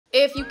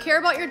If you care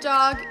about your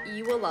dog,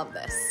 you will love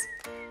this.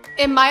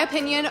 In my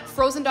opinion,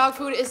 frozen dog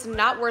food is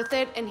not worth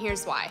it, and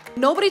here's why.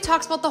 Nobody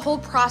talks about the whole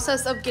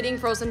process of getting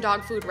frozen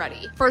dog food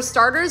ready. For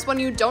starters, when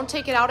you don't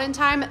take it out in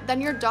time, then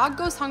your dog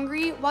goes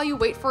hungry while you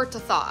wait for it to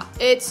thaw.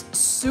 It's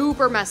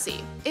super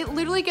messy. It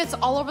literally gets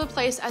all over the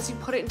place as you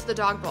put it into the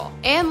dog bowl.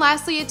 And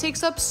lastly, it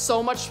takes up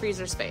so much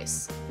freezer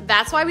space.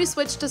 That's why we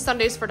switched to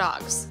Sundays for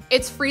Dogs.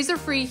 It's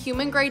freezer-free,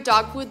 human-grade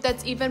dog food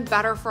that's even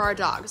better for our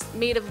dogs,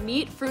 made of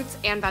meat, fruits,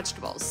 and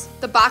vegetables.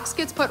 The box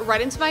gets put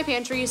right into my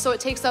pantry, so it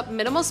takes up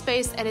minimal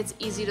space and it's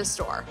easy to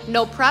store.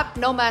 No prep,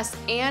 no mess,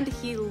 and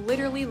he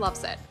literally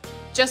loves it.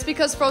 Just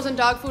because frozen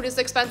dog food is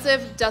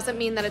expensive doesn't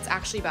mean that it's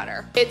actually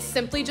better. It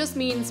simply just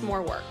means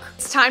more work.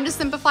 It's time to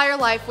simplify your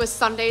life with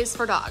Sundays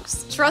for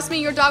Dogs. Trust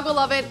me, your dog will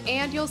love it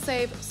and you'll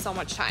save so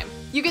much time.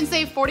 You can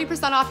save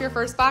 40% off your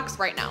first box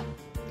right now.